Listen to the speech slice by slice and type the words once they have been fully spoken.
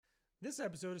This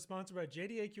episode is sponsored by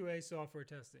JDAQA Software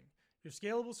Testing, your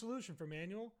scalable solution for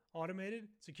manual, automated,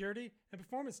 security, and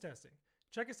performance testing.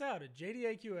 Check us out at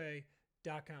jdaqa.com.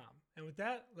 And with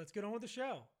that, let's get on with the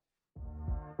show.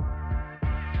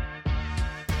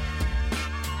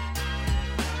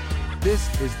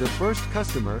 This is The First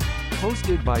Customer,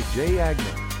 hosted by Jay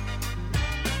Agner.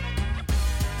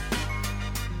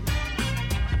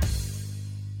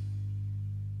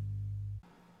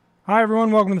 Hi,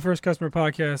 everyone. Welcome to the First Customer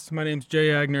Podcast. My name is Jay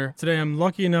Agner. Today, I'm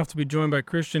lucky enough to be joined by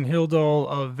Christian Hyldahl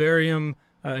of Varium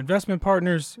Investment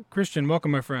Partners. Christian,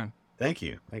 welcome, my friend. Thank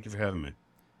you. Thank you for having me.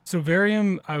 So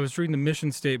Varium, I was reading the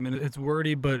mission statement. It's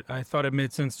wordy, but I thought it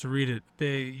made sense to read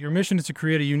it. Your mission is to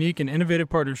create a unique and innovative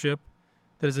partnership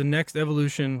that is the next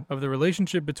evolution of the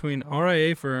relationship between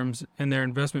RIA firms and their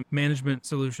investment management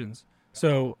solutions.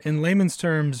 So in layman's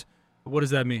terms, what does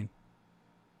that mean?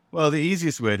 Well, the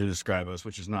easiest way to describe us,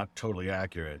 which is not totally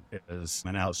accurate, is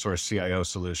an outsourced CIO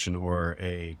solution or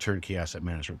a turnkey asset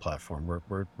management platform.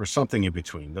 We're something in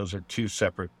between. Those are two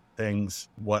separate things.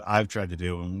 What I've tried to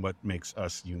do and what makes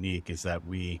us unique is that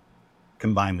we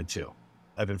combine the two.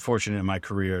 I've been fortunate in my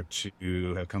career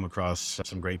to have come across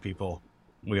some great people.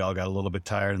 We all got a little bit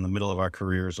tired in the middle of our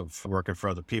careers of working for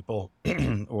other people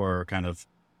or kind of,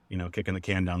 kicking the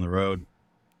can down the road.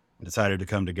 Decided to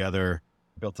come together,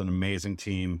 built an amazing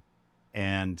team.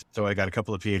 And so I got a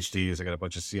couple of PhDs. I got a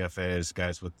bunch of CFAs,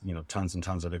 guys with, tons and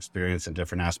tons of experience in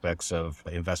different aspects of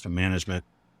investment management,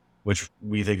 which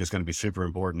we think is going to be super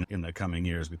important in the coming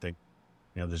years. We think,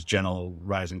 this general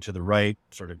rising to the right,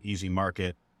 sort of easy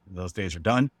market, those days are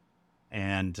done.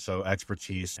 And so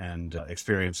expertise and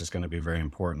experience is going to be very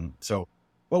important. So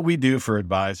what we do for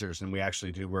advisors, and we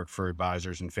actually do work for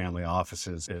advisors and family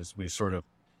offices, is we sort of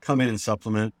come in and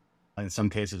supplement, in some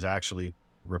cases actually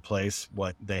replace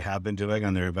what they have been doing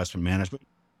on their investment management.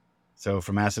 So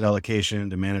from asset allocation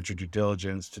to manager due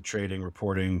diligence to trading,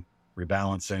 reporting,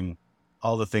 rebalancing,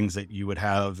 all the things that you would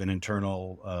have an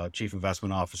internal chief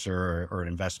investment officer or an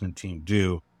investment team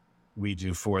do, we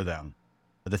do for them.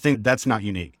 But the thing that's not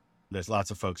unique. There's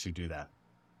lots of folks who do that.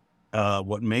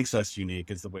 What makes us unique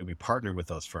is the way we partner with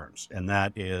those firms. And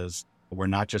that is, we're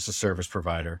not just a service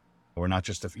provider. We're not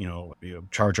just,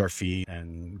 charge our fee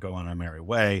and go on our merry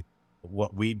way.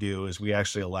 What we do is we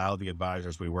actually allow the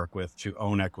advisors we work with to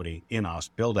own equity in us,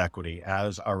 build equity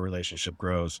as our relationship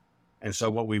grows. And so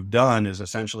what we've done is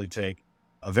essentially take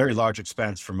a very large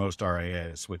expense for most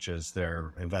RIAs, which is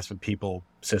their investment people,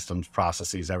 systems,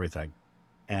 processes, everything.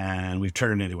 And we've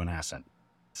turned it into an asset.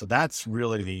 So that's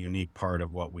really the unique part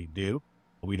of what we do.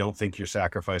 We don't think you're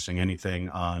sacrificing anything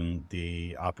on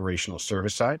the operational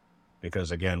service side, because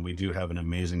again, we do have an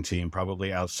amazing team,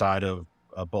 probably outside of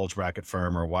a bulge bracket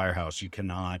firm or a wirehouse. You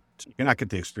cannot get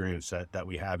the experience that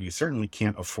we have. You certainly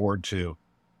can't afford to.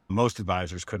 Most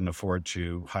advisors couldn't afford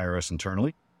to hire us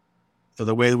internally. So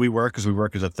the way that we work is we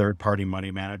work as a third-party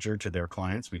money manager to their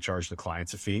clients. We charge the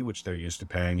clients a fee, which they're used to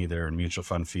paying either in mutual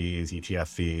fund fees, ETF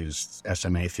fees,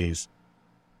 SMA fees.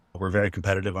 We're very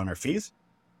competitive on our fees.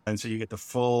 And so you get the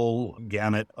full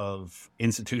gamut of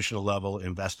institutional level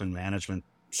investment management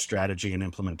strategy and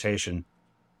implementation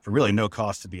for really no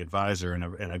cost to the advisor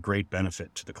and a great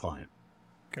benefit to the client.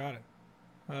 Got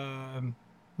it.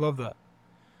 Love that.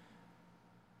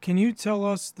 Can you tell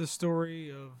us the story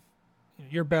of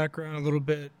your background a little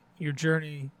bit, your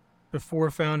journey before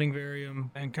founding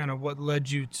Varium, and kind of what led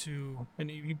you to,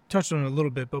 and you touched on it a little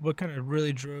bit, but what kind of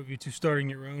really drove you to starting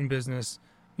your own business,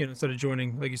 instead of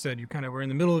joining, like you said, you kind of were in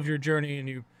the middle of your journey and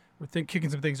you were kicking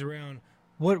some things around.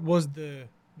 What was the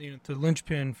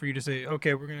linchpin for you to say,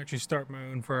 okay, we're going to actually start my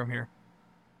own firm here?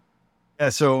 Yeah,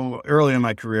 so early in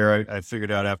my career, I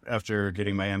figured out after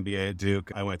getting my MBA at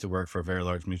Duke, I went to work for a very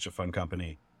large mutual fund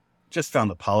company. Just found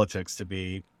the politics to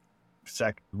be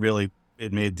really,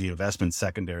 it made the investment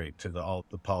secondary to all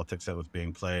the politics that was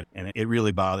being played. And it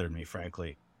really bothered me,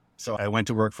 frankly. So I went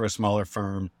to work for a smaller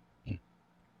firm,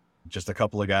 just a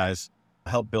couple of guys,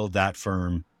 helped build that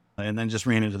firm. And then just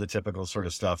ran into the typical sort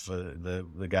of stuff.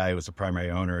 The guy who was the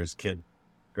primary owner, his kid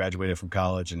graduated from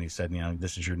college, and he said,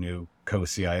 this is your new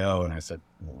co-CIO. And I said,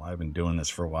 well, I've been doing this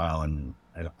for a while, and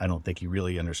I don't think he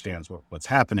really understands what's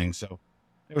happening. So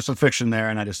there was some friction there,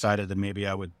 and I decided that maybe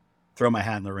I would throw my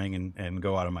hat in the ring and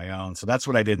go out on my own. So that's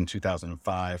what I did in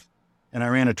 2005. And I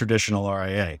ran a traditional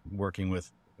RIA, working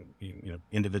with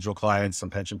individual clients, some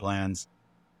pension plans,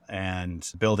 and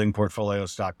building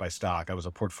portfolios stock by stock. I was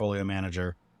a portfolio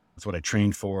manager. It's what I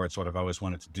trained for. It's what I've always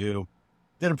wanted to do.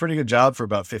 Did a pretty good job for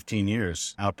about 15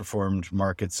 years. Outperformed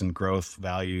markets in growth,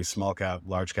 value, small cap,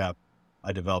 large cap.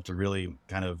 I developed a really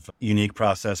kind of unique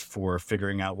process for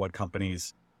figuring out what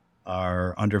companies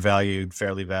are undervalued,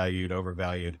 fairly valued,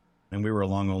 overvalued, And we were a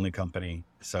long only company.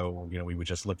 So, we would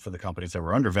just look for the companies that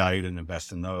were undervalued and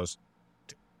invest in those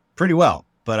pretty well.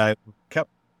 But I kept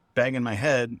banging my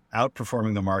head,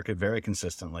 outperforming the market very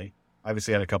consistently.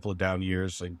 Obviously, I had a couple of down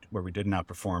years where we didn't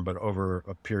outperform, but over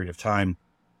a period of time,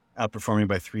 outperforming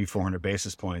by 300-400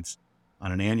 basis points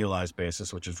on an annualized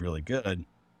basis, which is really good.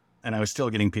 And I was still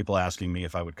getting people asking me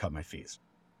if I would cut my fees.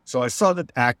 So I saw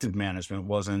that active management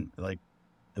wasn't like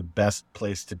the best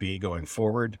place to be going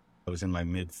forward. I was in my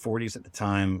mid 40s at the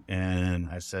time. And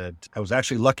I said, I was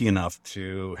actually lucky enough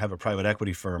to have a private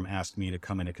equity firm ask me to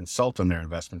come in and consult on their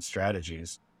investment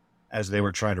strategies as they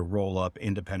were trying to roll up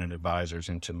independent advisors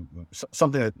into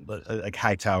something that like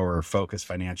Hyldahl or Focus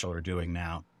Financial are doing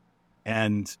now.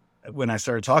 And when I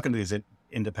started talking to these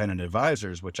independent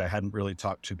advisors, which I hadn't really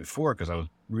talked to before because I was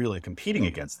really competing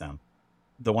against them,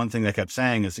 the one thing they kept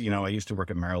saying is, I used to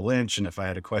work at Merrill Lynch, and if I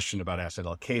had a question about asset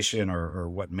allocation or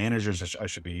what managers I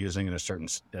should be using in a certain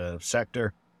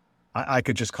sector, I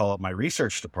could just call up my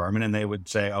research department and they would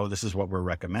say, oh, this is what we're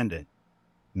recommending.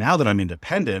 Now that I'm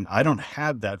independent, I don't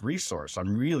have that resource. I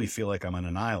really feel like I'm on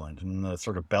an island. And the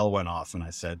sort of bell went off and I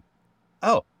said,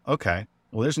 oh, okay.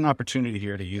 Well, there's an opportunity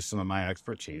here to use some of my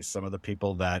expertise, some of the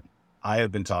people that I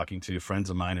have been talking to, friends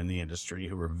of mine in the industry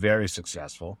who are very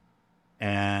successful,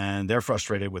 and they're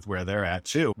frustrated with where they're at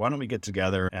too. Why don't we get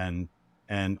together and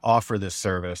offer this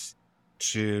service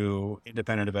to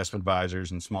independent investment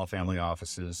advisors and small family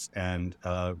offices and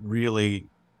really,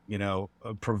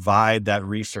 provide that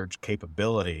research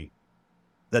capability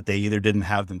that they either didn't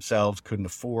have themselves, couldn't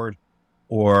afford,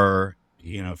 or,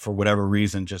 for whatever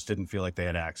reason, just didn't feel like they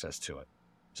had access to it.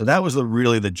 So that was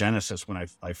really the genesis when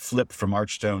I flipped from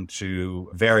Archstone to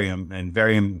Varium. And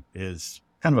Varium is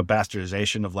kind of a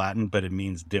bastardization of Latin, but it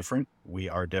means different. We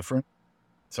are different.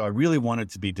 So I really wanted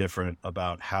to be different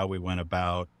about how we went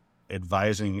about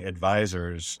advising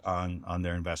advisors on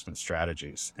their investment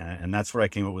strategies. And that's where I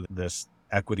came up with this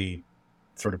equity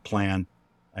sort of plan.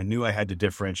 I knew I had to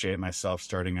differentiate myself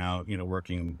starting out,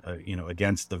 working,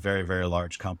 against the very, very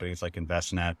large companies like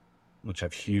Envestnet, which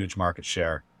have huge market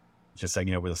share. Just like,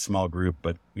 with a small group,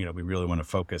 but, we really want to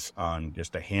focus on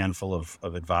just a handful of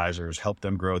advisors, help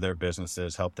them grow their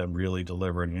businesses, help them really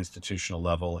deliver an institutional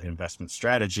level investment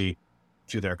strategy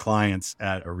to their clients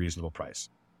at a reasonable price.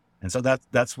 And so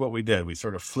that's what we did. We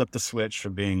sort of flipped the switch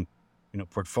from being,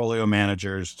 portfolio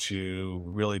managers to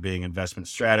really being investment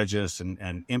strategists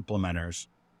and implementers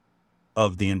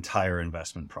of the entire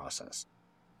investment process.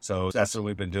 So that's what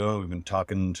we've been doing. We've been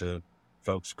talking to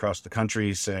folks across the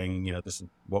country saying, this is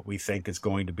what we think is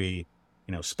going to be,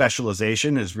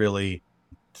 specialization is really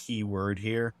key word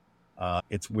here.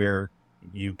 It's where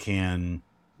you can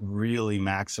really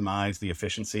maximize the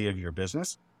efficiency of your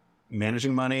business.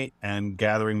 Managing money and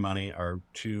gathering money are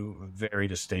two very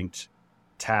distinct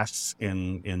tasks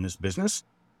in this business.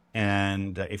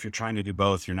 And if you're trying to do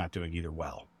both, you're not doing either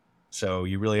well. So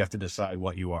you really have to decide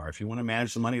what you are. If you want to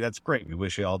manage the money, that's great. We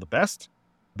wish you all the best.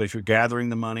 But if you're gathering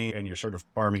the money and you're sort of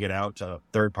farming it out to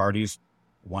third parties,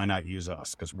 why not use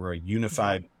us? Because we're a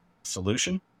unified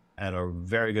solution at a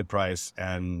very good price.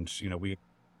 And,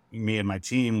 me and my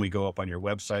team, we go up on your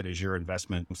website as your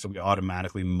investment. So we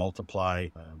automatically multiply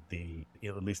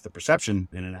at least the perception.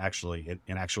 And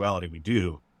in actuality, we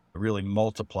do really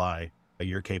multiply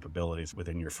your capabilities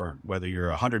within your firm, whether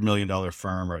you're a $100 million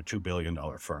firm or a $2 billion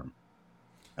firm.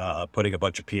 Putting a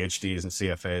bunch of PhDs and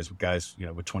CFAs with guys,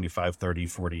 with 25, 30,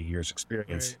 40 years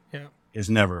experience is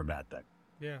never a bad thing.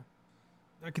 Yeah.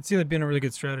 I could see that being a really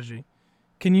good strategy.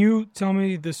 Can you tell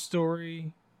me the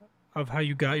story of how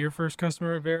you got your first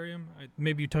customer at Varium?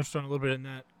 Maybe you touched on a little bit in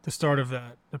that, the start of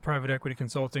that, the private equity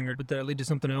consulting, or did that lead to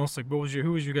something else? Like who was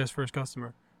your guys' first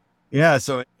customer? Yeah.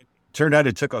 So it turned out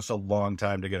it took us a long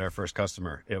time to get our first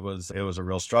customer. It was a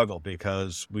real struggle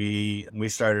because we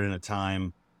started in a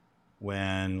time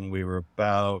when we were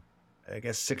about,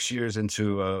 6 years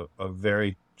into a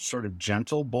very sort of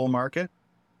gentle bull market.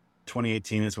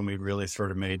 2018 is when we really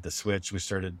sort of made the switch. We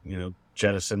started,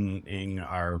 jettisoning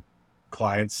our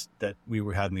clients that we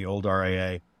had in the old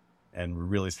RIA, and we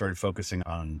really started focusing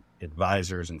on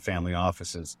advisors and family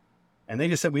offices. And they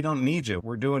just said, we don't need you.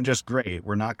 We're doing just great.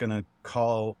 We're not going to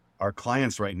call our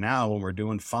clients right now when we're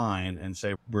doing fine and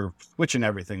say we're switching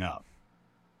everything up,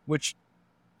 which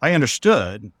I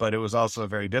understood, but it was also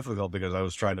very difficult because I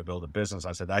was trying to build a business.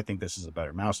 I said, I think this is a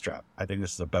better mousetrap. I think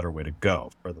this is a better way to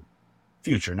go for the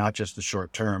future, not just the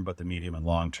short term, but the medium and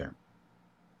long term.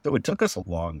 So it took us a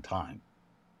long time.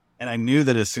 And I knew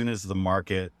that as soon as the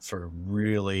market sort of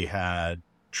really had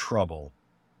trouble,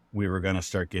 we were going to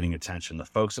start getting attention. The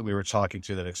folks that we were talking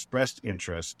to that expressed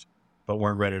interest, but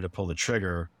weren't ready to pull the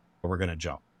trigger, were going to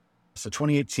jump. So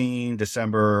 2018,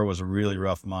 December was a really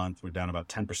rough month. We're down about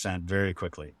 10% very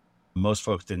quickly. Most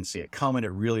folks didn't see it coming.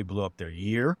 It really blew up their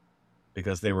year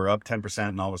because they were up 10%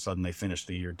 and all of a sudden they finished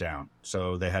the year down.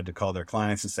 So they had to call their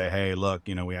clients and say, hey, look,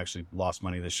 we actually lost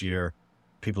money this year.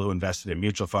 People who invested in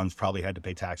mutual funds probably had to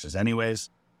pay taxes anyways.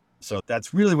 So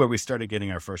that's really where we started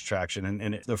getting our first traction.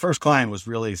 And the first client was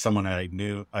really someone I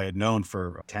had known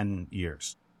for 10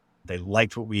 years. They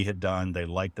liked what we had done. They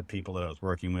liked the people that I was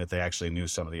working with. They actually knew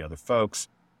some of the other folks.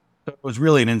 So it was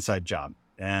really an inside job.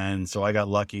 And so I got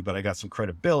lucky, but I got some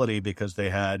credibility because they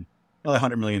had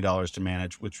 $100 million to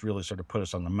manage, which really sort of put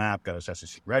us on the map, got us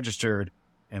SEC registered.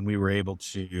 And we were able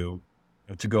to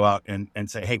go out and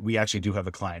say, hey, we actually do have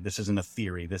a client. This isn't a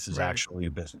theory. This is actually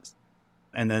a business.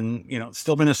 And then, it's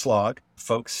still been a slog.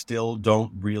 Folks still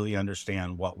don't really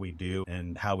understand what we do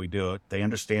and how we do it. They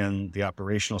understand the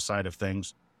operational side of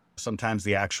things. Sometimes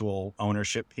the actual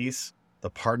ownership piece, the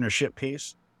partnership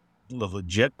piece, the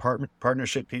legit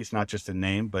partnership piece, not just in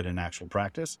name, but in actual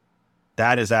practice.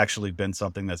 That has actually been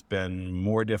something that's been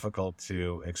more difficult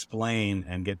to explain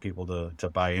and get people to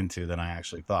buy into than I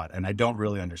actually thought. And I don't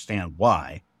really understand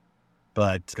why.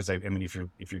 But because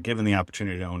if you're given the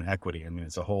opportunity to own equity,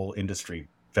 it's a whole industry,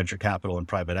 venture capital and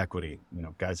private equity,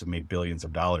 guys have made billions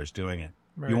of dollars doing it.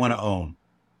 Right. You want to own,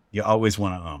 you always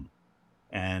want to own.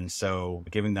 And so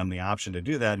giving them the option to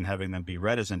do that and having them be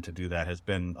reticent to do that has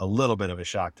been a little bit of a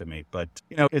shock to me, but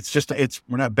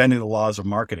we're not bending the laws of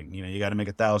marketing. You got to make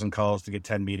 1,000 calls to get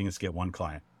 10 meetings to get one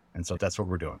client. And so that's what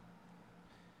we're doing.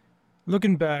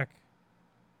 Looking back,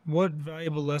 what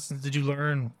valuable lessons did you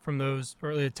learn from those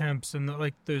early attempts and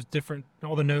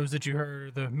all the no's that you heard,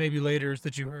 or the maybe laters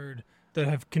that you heard that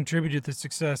have contributed to the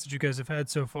success that you guys have had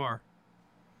so far?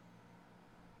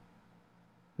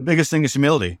 The biggest thing is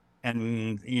humility.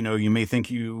 And, you may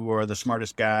think you are the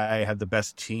smartest guy, have the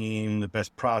best team, the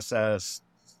best process,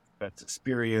 best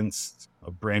experience,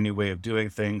 a brand new way of doing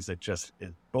things that just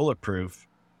is bulletproof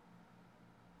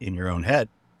in your own head.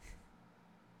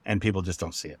 And people just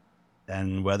don't see it.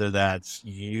 And whether that's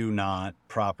you not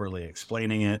properly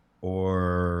explaining it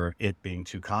or it being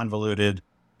too convoluted,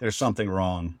 there's something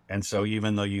wrong. And so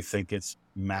even though you think it's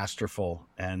masterful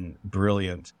and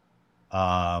brilliant,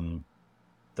 the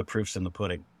proof's in the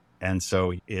pudding. And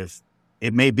so if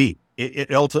it may be,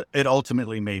 it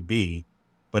ultimately may be,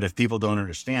 but if people don't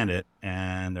understand it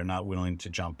and they're not willing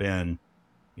to jump in,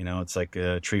 it's like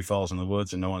a tree falls in the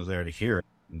woods and no one's there to hear it.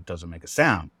 It doesn't make a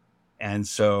sound. And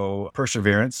so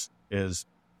perseverance is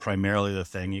primarily the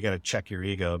thing. You got to check your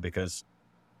ego because,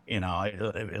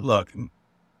 look,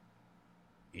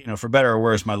 for better or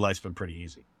worse, my life's been pretty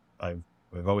easy. I've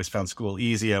always found school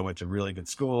easy. I went to really good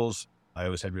schools. I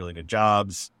always had really good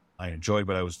jobs. I enjoyed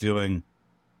what I was doing.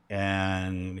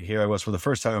 And here I was for the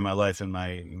first time in my life in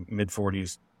my mid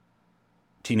 40s,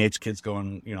 teenage kids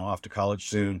going, off to college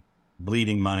soon,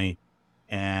 bleeding money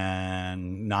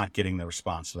and not getting the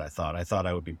response that I thought. I thought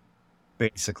I would be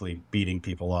basically beating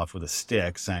people off with a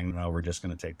stick saying, no, we're just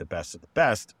going to take the best of the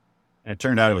best. And it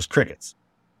turned out it was crickets.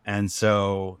 And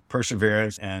so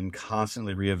perseverance and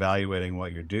constantly reevaluating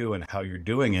what you do and how you're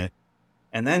doing it.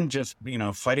 And then just,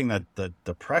 fighting the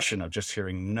depression of just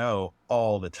hearing no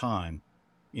all the time,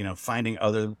 finding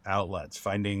other outlets,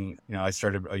 I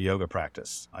started a yoga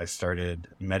practice. I started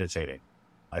meditating.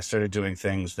 I started doing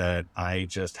things that I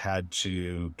just had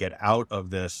to get out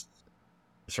of this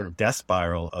sort of death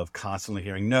spiral of constantly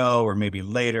hearing no, or maybe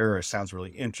later, or sounds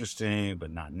really interesting, but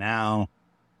not now.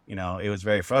 It was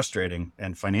very frustrating,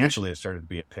 and financially it started to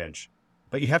be a pinch.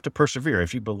 But you have to persevere.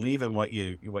 If you believe in what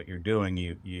you're doing,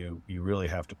 you really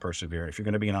have to persevere. If you're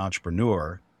going to be an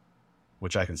entrepreneur,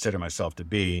 which I consider myself to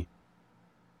be,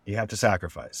 you have to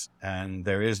sacrifice. And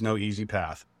there is no easy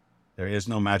path. There is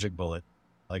no magic bullet.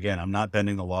 Again, I'm not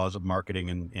bending the laws of marketing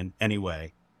in any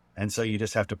way. And so you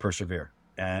just have to persevere.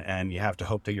 And you have to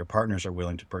hope that your partners are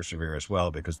willing to persevere as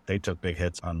well, because they took big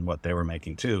hits on what they were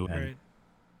making too. And, right.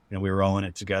 We were all in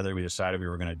it together. We decided we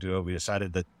were going to do it. We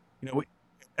decided that,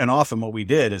 and often what we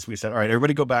did is we said, all right,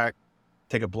 everybody go back,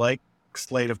 take a blank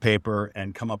slate of paper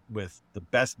and come up with the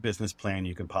best business plan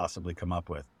you can possibly come up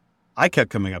with. I kept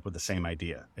coming up with the same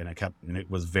idea and it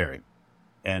was varying.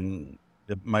 And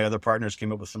my other partners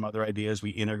came up with some other ideas.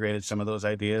 We integrated some of those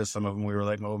ideas. Some of them we were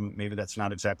like, well, maybe that's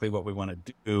not exactly what we want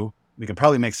to do. We can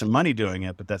probably make some money doing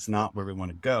it, but that's not where we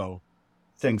want to go.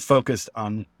 Staying focused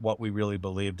on what we really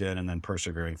believed in and then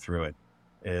persevering through it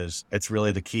it's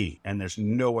really the key. And there's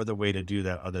no other way to do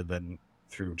that other than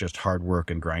through just hard work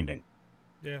and grinding.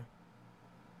 Yeah.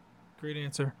 Great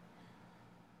answer.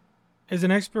 As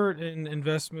an expert in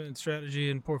investment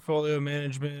strategy and portfolio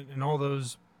management and all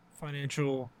those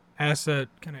financial asset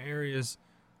kind of areas,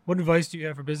 What advice do you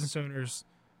have for business owners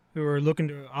who are looking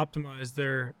to optimize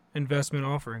their investment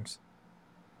offerings?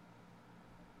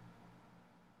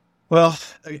 Well,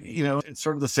 it's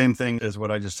sort of the same thing as what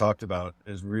I just talked about,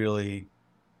 is really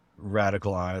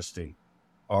radical honesty.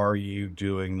 Are you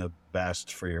doing the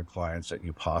best for your clients that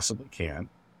you possibly can?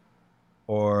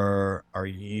 Or are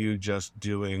you just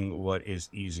doing what is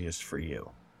easiest for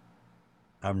you?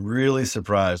 I'm really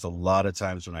surprised a lot of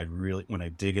times when I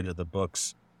dig into the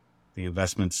books, the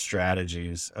investment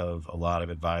strategies of a lot of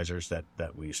advisors that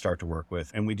we start to work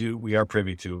with. And we are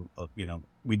privy to,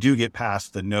 we do get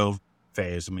past the no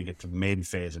phase and we get to the maybe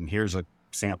phase. And here's a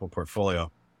sample portfolio.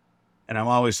 And I'm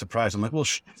always surprised. I'm like, well,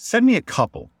 send me a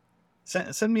couple.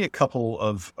 Send me a couple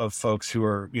of folks who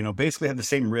are, basically have the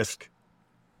same risk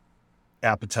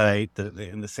appetite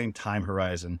in the same time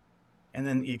horizon. And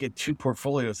then you get two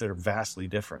portfolios that are vastly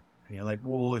different. And you're like,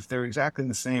 well, if they're exactly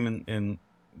the same and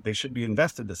they should be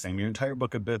invested the same, your entire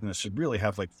book of business should really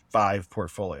have like 5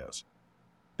 portfolios,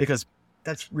 because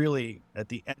that's really, at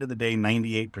the end of the day,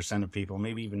 98% of people,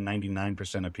 maybe even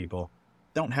 99% of people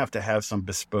don't have to have some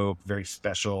bespoke, very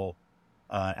special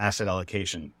asset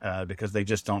allocation because they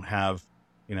just don't have,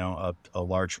 a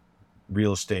large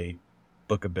real estate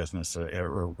book of business,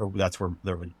 or that's where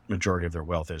the majority of their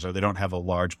wealth is, or they don't have a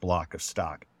large block of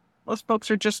stock. Most folks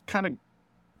are just kind of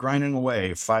grinding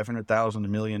away, $500,000, $1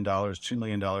 million, $2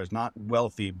 million, not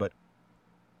wealthy, but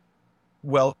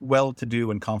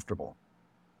well-to-do and comfortable.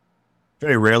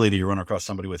 Very rarely do you run across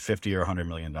somebody with $50 or $100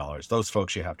 million. Those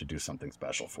folks you have to do something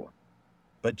special for.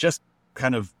 But just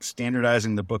kind of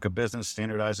standardizing the book of business,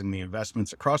 standardizing the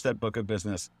investments across that book of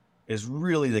business is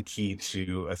really the key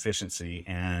to efficiency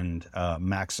and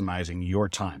maximizing your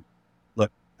time.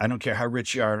 Look, I don't care how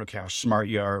rich you are, I don't care how smart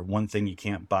you are. One thing you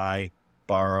can't buy,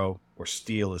 borrow, or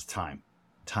steal is time.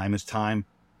 Time is time.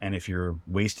 And if you're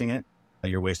wasting it,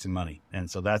 you're wasting money. And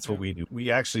so that's what we do.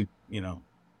 We actually,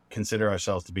 consider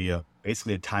ourselves to be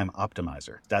basically a time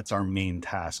optimizer. That's our main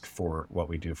task for what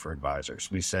we do for advisors.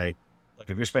 We say, look,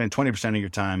 if you're spending 20% of your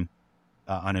time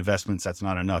on investments, that's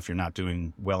not enough. You're not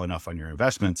doing well enough on your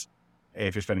investments.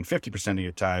 If you're spending 50% of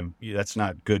your time, that's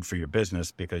not good for your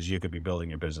business, because you could be building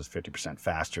your business 50%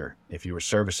 faster if you were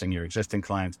servicing your existing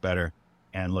clients better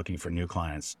and looking for new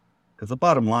clients. Because the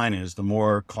bottom line is, the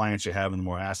more clients you have and the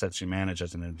more assets you manage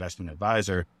as an investment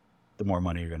advisor, the more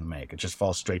money you're going to make. It just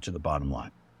falls straight to the bottom line.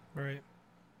 Right.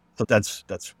 So that's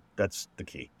the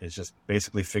key. Is just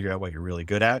basically figure out what you're really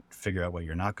good at, figure out what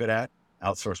you're not good at,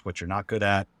 outsource what you're not good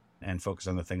at, and focus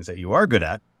on the things that you are good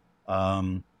at.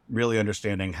 Really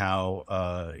understanding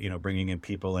how, bringing in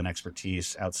people and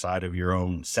expertise outside of your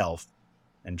own self,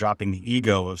 and dropping the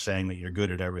ego of saying that you're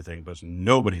good at everything, because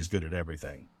nobody's good at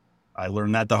everything. I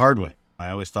learned that the hard way.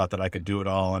 I always thought that I could do it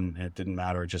all and it didn't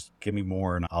matter. Just give me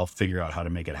more and I'll figure out how to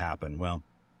make it happen. Well,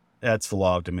 that's the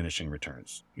law of diminishing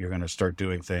returns. You're going to start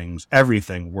doing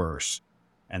everything worse.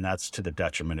 And that's to the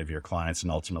detriment of your clients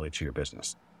and ultimately to your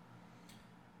business.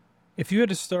 If you had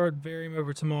to start Varium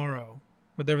over tomorrow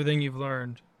with everything you've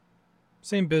learned,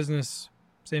 same business,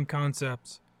 same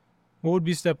concepts, what would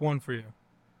be step 1 for you?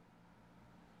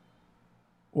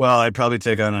 Well, I'd probably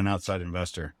take on an outside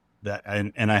investor.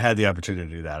 And I had the opportunity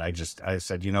to do that. I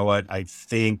said, you know what? I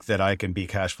think that I can be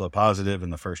cash flow positive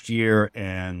in the first year.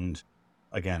 And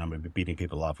again, I'm going to be beating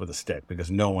people off with a stick,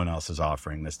 because no one else is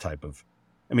offering this type of,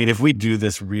 if we do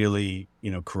this really,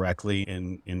 correctly,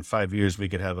 in 5 years, we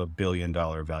could have $1 billion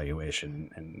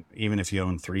valuation. And even if you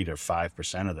own 3 to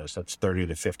 5% of this, that's $30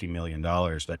 to $50 million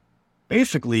that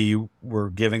basically you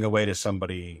were giving away to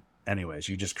somebody anyways.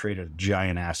 You just created a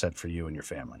giant asset for you and your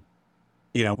family.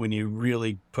 When you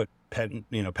really put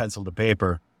pencil to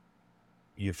paper,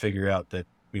 you figure out that,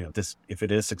 this, if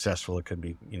it is successful, it could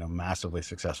be, massively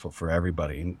successful for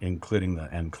everybody, including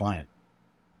the end client.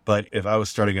 But if I was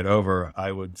starting it over,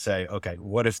 I would say, okay,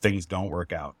 what if things don't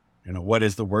work out? What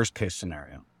is the worst case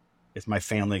scenario? Is my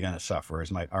family going to suffer?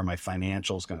 Are my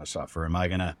financials going to suffer? Am I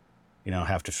going to,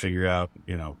 have to figure out,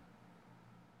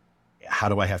 how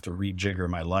do I have to rejigger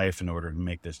my life in order to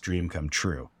make this dream come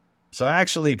true? So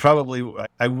actually, probably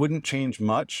I wouldn't change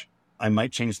much. I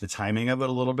might change the timing of it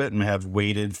a little bit and have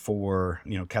waited for,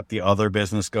 kept the other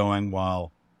business going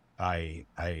while I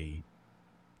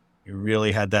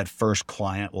really had that first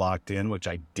client locked in, which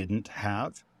I didn't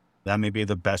have. That may be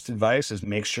the best advice, is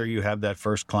make sure you have that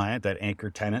first client, that anchor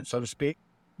tenant, so to speak,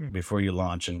 before you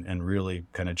launch and really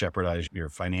kind of jeopardize your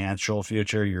financial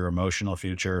future, your emotional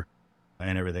future,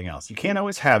 and everything else. You can't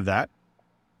always have that.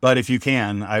 But if you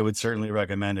can, I would certainly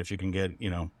recommend, if you can get,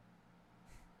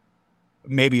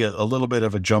 maybe a little bit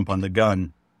of a jump on the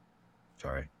gun.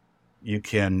 Sorry. You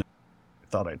can, I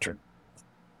thought I turned.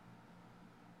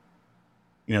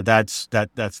 that's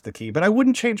the key. But I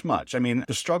wouldn't change much. I mean,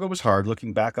 the struggle was hard.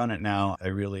 Looking back on it now, I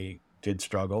really did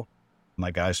struggle. My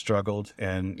guys struggled,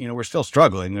 and we're still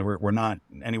struggling. We're not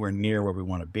anywhere near where we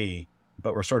want to be,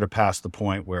 but we're sort of past the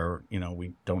point where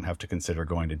we don't have to consider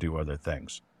going to do other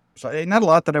things. So not a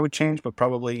lot that I would change, but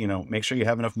probably make sure you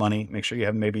have enough money. Make sure you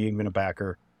have maybe even a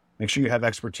backer. Make sure you have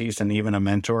expertise and even a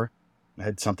mentor. I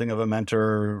had something of a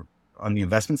mentor on the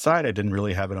investment side. I didn't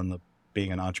really have it on the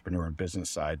being an entrepreneur and business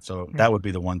side. So that would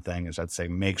be the one thing is I'd say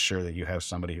make sure that you have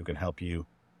somebody who can help you,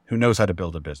 who knows how to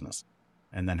build a business,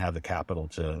 and then have the capital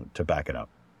to back it up.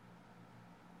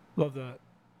 Love that.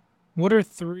 What are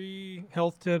 3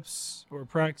 health tips or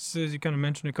practices, you kind of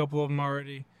mentioned a couple of them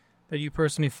already, that you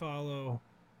personally follow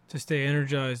to stay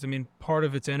energized? I mean, part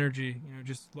of it's energy,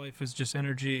 just life is just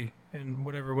energy in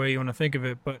whatever way you want to think of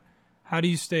it. But how do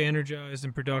you stay energized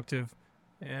and productive?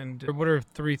 And what are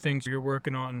 3 things you're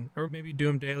working on? Or maybe do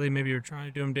them daily, maybe you're trying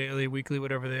to do them daily, weekly,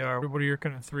 whatever they are. What are your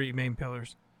kind of 3 main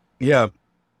pillars? Yeah.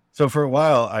 So for a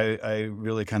while, I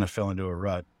really kind of fell into a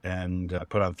rut and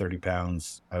put on 30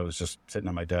 pounds. I was just sitting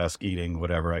at my desk, eating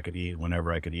whatever I could eat,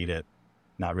 whenever I could eat it,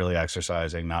 not really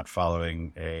exercising, not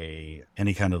following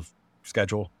any kind of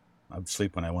schedule. I would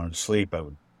sleep when I wanted to sleep. I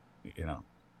would,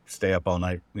 stay up all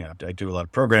night. I do a lot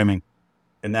of programming.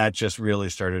 And that just really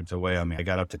started to weigh on me. I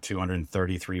got up to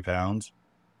 233 pounds.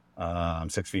 I'm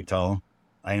 6 feet tall.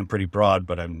 I am pretty broad,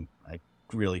 but I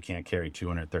really can't carry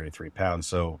 233 pounds.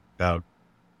 So about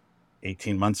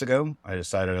 18 months ago, I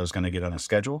decided I was going to get on a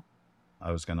schedule.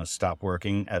 I was going to stop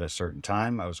working at a certain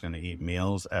time. I was going to eat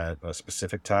meals at a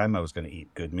specific time. I was going to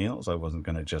eat good meals. I wasn't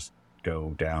going to just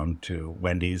go down to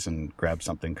Wendy's and grab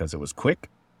something because it was quick.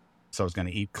 So I was going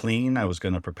to eat clean. I was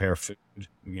going to prepare food,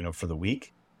 for the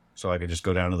week. So I could just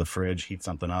go down to the fridge, heat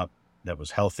something up that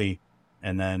was healthy.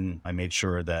 And then I made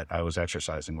sure that I was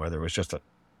exercising, whether it was just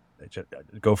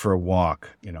go for a walk,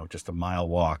 just a mile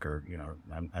walk, or,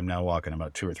 I'm now walking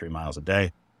about 2 or 3 miles a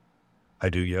day. I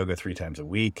do yoga 3 times a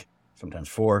week, sometimes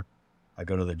 4. I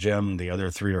go to the gym the other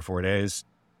 3 or 4 days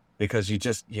because you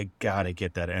got to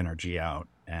get that energy out.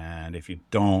 And if you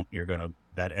don't,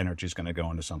 that energy is going to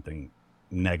go into something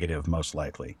negative, most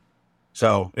likely.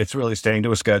 So it's really staying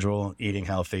to a schedule, eating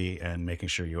healthy, and making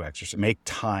sure you exercise. Make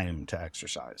time to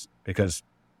exercise, because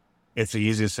it's the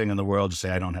easiest thing in the world to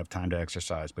say, I don't have time to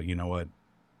exercise. But you know what?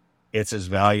 It's as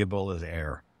valuable as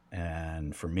air.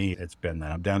 And for me, it's been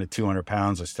that. I'm down to 200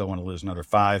 pounds. I still want to lose another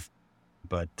 5,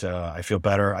 but I feel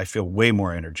better. I feel way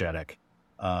more energetic.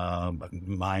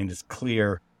 Mind is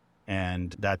clear.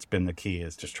 And that's been the key,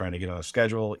 is just trying to get on a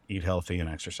schedule, eat healthy, and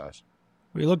exercise.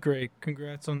 Well, you look great.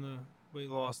 Congrats on the weight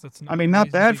loss. That's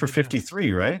not bad for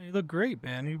 53, right? You look great,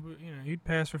 man. You'd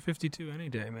pass for 52 any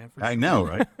day, man. For sure. I know,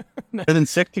 right? Better than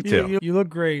 62. You look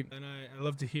great, and I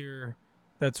love to hear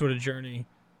that sort of journey.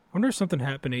 I wonder if something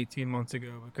happened 18 months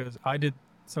ago, because I did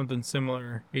something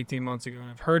similar 18 months ago, and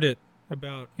I've heard it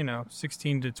about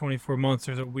 16 to 24 months.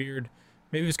 There's a weird,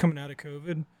 maybe it was coming out of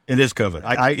COVID. It is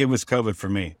COVID. It was COVID for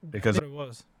me, because That's what it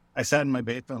was. I sat in my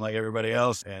basement like everybody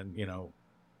else, and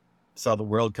saw the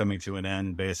world coming to an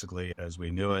end, basically, as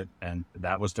we knew it. And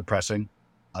that was depressing.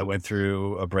 I went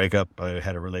through a breakup. I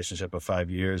had a relationship of 5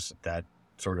 years that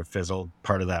sort of fizzled.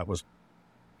 Part of that was,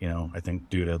 I think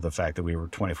due to the fact that we were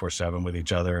 24/7 with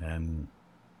each other. And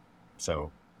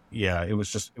so, yeah,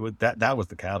 that was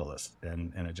the catalyst.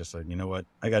 And it just said, you know what,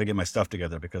 I got to get my stuff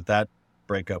together, because that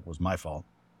breakup was my fault.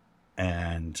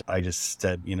 And I just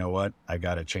said, you know what, I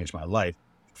got to change my life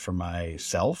for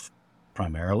myself,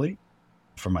 primarily,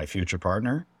 for my future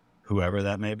partner, whoever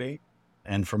that may be,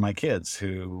 and for my kids,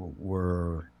 who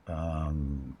were,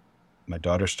 my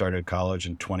daughter started college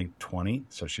in 2020.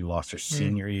 So she lost her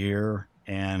senior year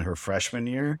and her freshman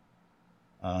year.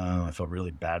 I felt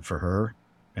really bad for her.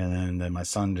 And then my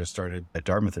son just started at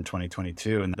Dartmouth in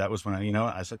 2022. And that was when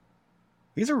I said,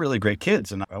 these are really great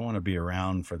kids, and I want to be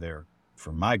around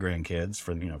for my grandkids,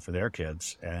 for their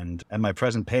kids. And at my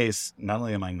present pace, not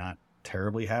only am I not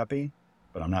terribly happy,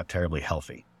 but I'm not terribly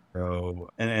healthy. So,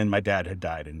 and my dad had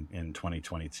died in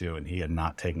 2022, and he had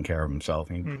not taken care of himself.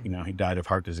 He died of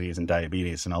heart disease and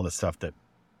diabetes and all this stuff that,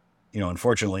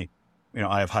 unfortunately,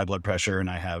 I have high blood pressure, and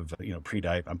I have, I'm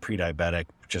pre-diabetic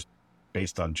just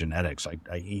based on genetics.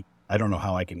 I eat, I don't know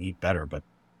how I can eat better, but,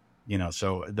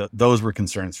 so those were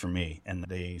concerns for me, and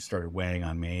they started weighing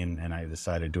on me. And I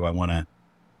decided, do I want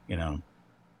to,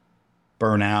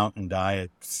 burn out and die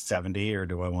at 70, or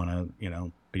do I want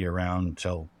to, be around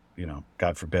until,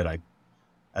 God forbid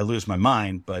I lose my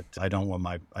mind, but I don't want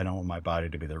my body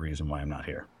to be the reason why I'm not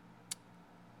here.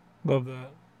 Love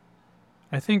that.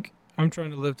 I think I'm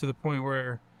trying to live to the point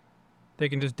where they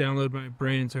can just download my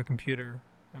brain into a computer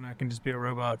and I can just be a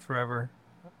robot forever.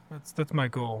 That's my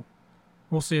goal.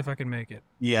 We'll see if I can make it.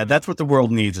 Yeah, that's what the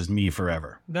world needs is me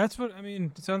forever. That's what I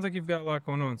mean. It sounds like you've got a lot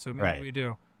going on, so maybe Right. we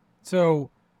do. So,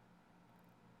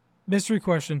 mystery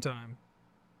question time.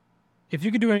 If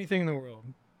you could do anything in the world,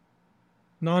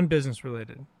 non-business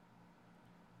related,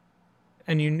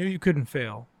 and you knew you couldn't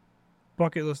fail,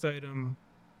 bucket list item,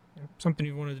 something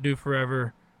you wanted to do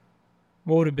forever,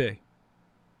 what would it be?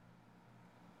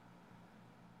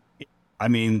 I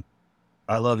mean,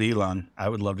 I love Elon. I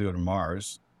would love to go to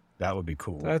Mars. That would be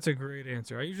cool. That's a great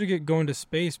answer. I usually get going to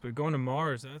space, but going to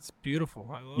Mars, that's beautiful.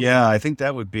 I love it. Yeah, I think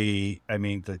that would be, I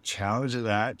mean, the challenge of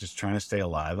that, just trying to stay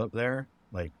alive up there,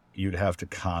 like you'd have to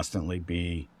constantly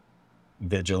be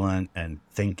vigilant and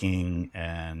thinking,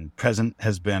 and present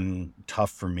has been tough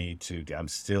for me to, I'm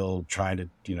still trying to,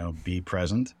 be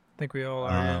present. I think we all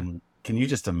are. Can you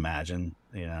just imagine,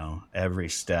 every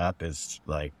step is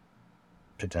like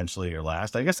potentially your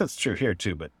last? I guess that's true here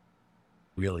too, but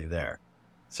really there.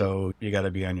 So you got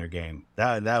to be on your game.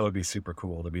 That would be super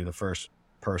cool to be the first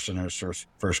person or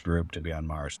first group to be on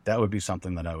Mars. That would be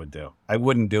something that I would do. I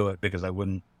wouldn't do it because I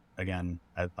wouldn't, again,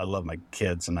 I love my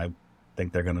kids and I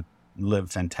think they're going to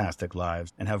live fantastic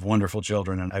lives and have wonderful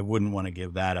children. And I wouldn't want to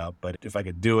give that up. But if I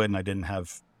could do it and I didn't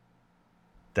have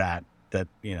if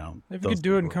you could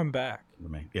do it and come back.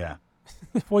 Yeah.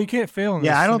 Well, you can't fail in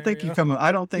this I don't scenario. think you come.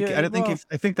 I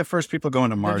think the first people going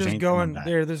to Mars They're ain't just going coming back.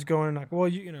 there. They're just going like, well,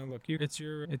 look, it's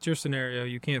your scenario.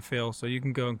 You can't fail, so you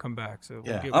can go and come back. So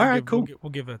Yeah. All right, cool. We'll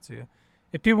give that to you.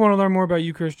 If people want to learn more about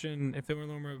you, Christian, if they want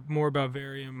to learn more about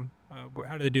Varium, how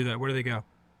do they do that? Where do they go?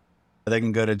 They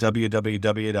can go to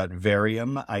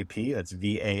www.variumip, that's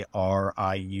VARIUMIP,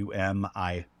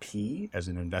 as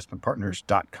in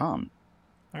investmentpartners.com.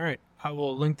 All right. I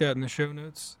will link that in the show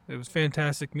notes. It was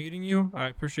fantastic meeting you. I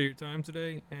appreciate your time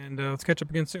today, and let's catch up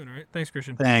again soon, all right? Thanks,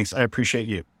 Christian. Thanks. I appreciate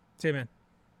you. See you, man.